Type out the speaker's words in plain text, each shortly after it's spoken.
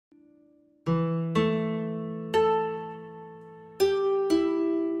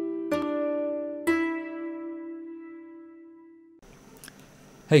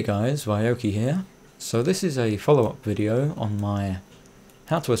Hey guys, Ryoki here. So this is a follow-up video on my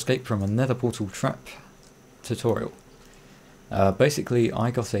how to escape from a nether portal trap tutorial. Basically I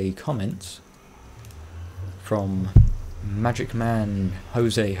got a comment from Magic Man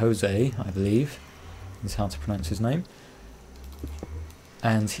Jose, I believe is how to pronounce his name,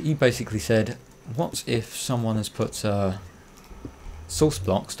 and he basically said, what if someone has put source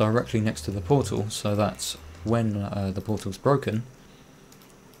blocks directly next to the portal so that when the portal's broken,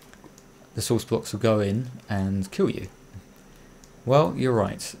 the source blocks will go in and kill you? Well, you're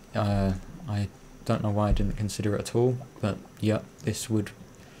right. I don't know why I didn't consider it at all, but yeah, this would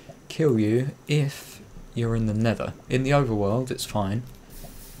kill you if you're in the nether. In the overworld, it's fine.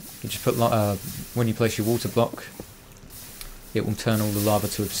 You just put when you place your water block, it will turn all the lava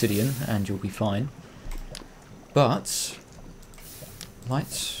to obsidian and you'll be fine. But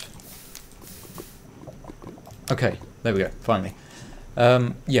lights. Okay, there we go, finally.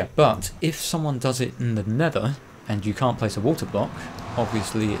 Yeah, but if someone does it in the nether and you can't place a water block,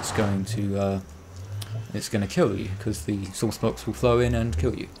 obviously it's going to kill you, because the source blocks will flow in and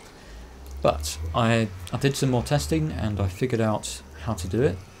kill you. But I did some more testing and I figured out how to do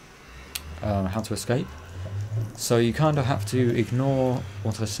it, how to escape. So you kind of have to ignore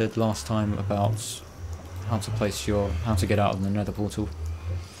what I said last time about how to get out of the nether portal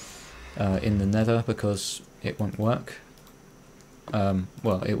in the nether, because it won't work.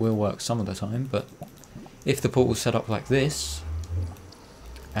 Well, it will work some of the time, but if the portal's set up like this,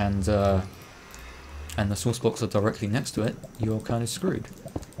 and the source blocks are directly next to it, you're kind of screwed.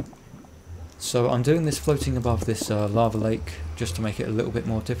 So I'm doing this floating above this lava lake just to make it a little bit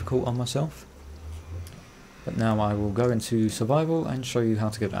more difficult on myself. But now I will go into survival and show you how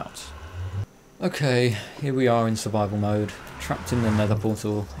to get out. Okay, here we are in survival mode, trapped in the nether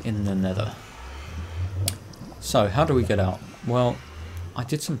portal in the nether. So, how do we get out? Well, I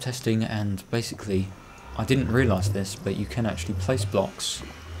did some testing and basically, I didn't realise this, but you can actually place blocks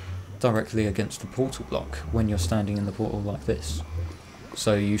directly against the portal block when you're standing in the portal like this.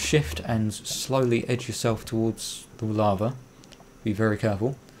 So you shift and slowly edge yourself towards the lava, be very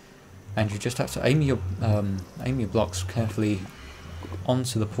careful, and you just have to aim your blocks carefully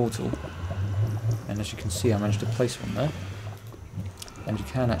onto the portal, and as you can see I managed to place one there, and you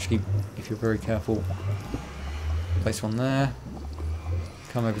can actually, if you're very careful, place one there,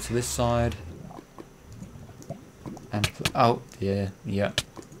 come over to this side, and oh yeah,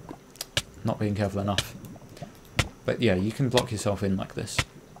 not being careful enough. But yeah, you can block yourself in like this.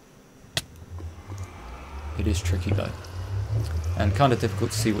 It is tricky though, and kind of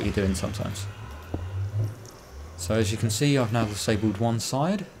difficult to see what you're doing sometimes. So as you can see, I've now disabled one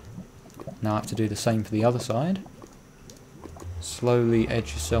side. Now I have to do the same for the other side. Slowly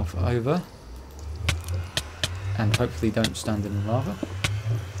edge yourself over, and hopefully don't stand in the lava.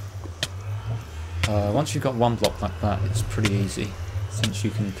 Once you've got one block like that, it's pretty easy, since you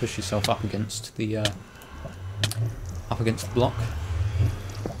can push yourself up against the block.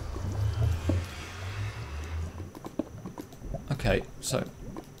 Okay, so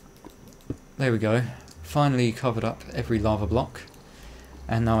there we go. Finally covered up every lava block,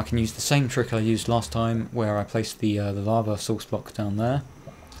 and now I can use the same trick I used last time, where I placed the lava source block down there,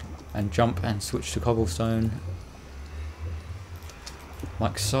 and jump and switch to cobblestone,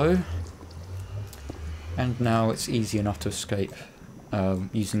 like so. And now it's easy enough to escape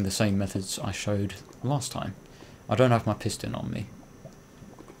using the same methods I showed last time. I don't have my piston on me.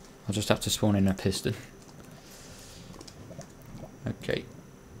 I'll just have to spawn in a piston. Okay.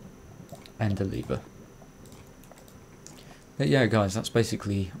 And a lever. But yeah guys, that's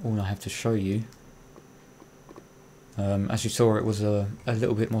basically all I have to show you. As you saw, it was a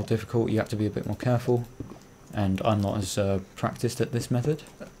little bit more difficult. You have to be a bit more careful, and I'm not as practiced at this method.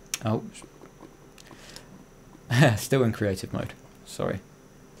 Oh. Still in creative mode, sorry.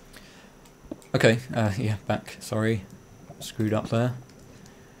 Okay, yeah, back, sorry, screwed up there.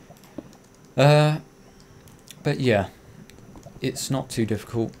 But yeah, it's not too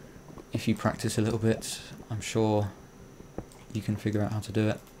difficult if you practice a little bit. I'm sure you can figure out how to do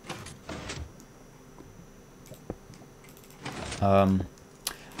it.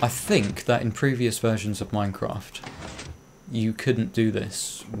 I think that in previous versions of Minecraft, you couldn't do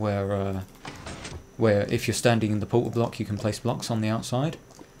this, where if you're standing in the portal block you can place blocks on the outside.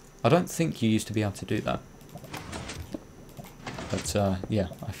 I don't think you used to be able to do that. But yeah,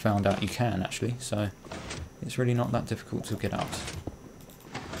 I found out you can actually, so it's really not that difficult to get out.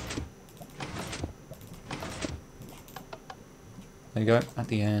 There you go, at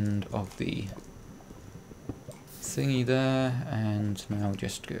the end of the thingy there, and now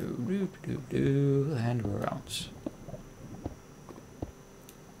just go and we're out.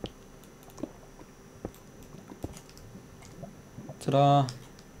 Ta-da!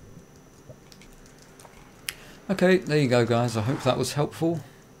 Okay, there you go guys, I hope that was helpful.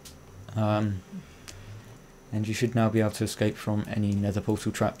 And you should now be able to escape from any nether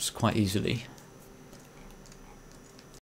portal traps quite easily.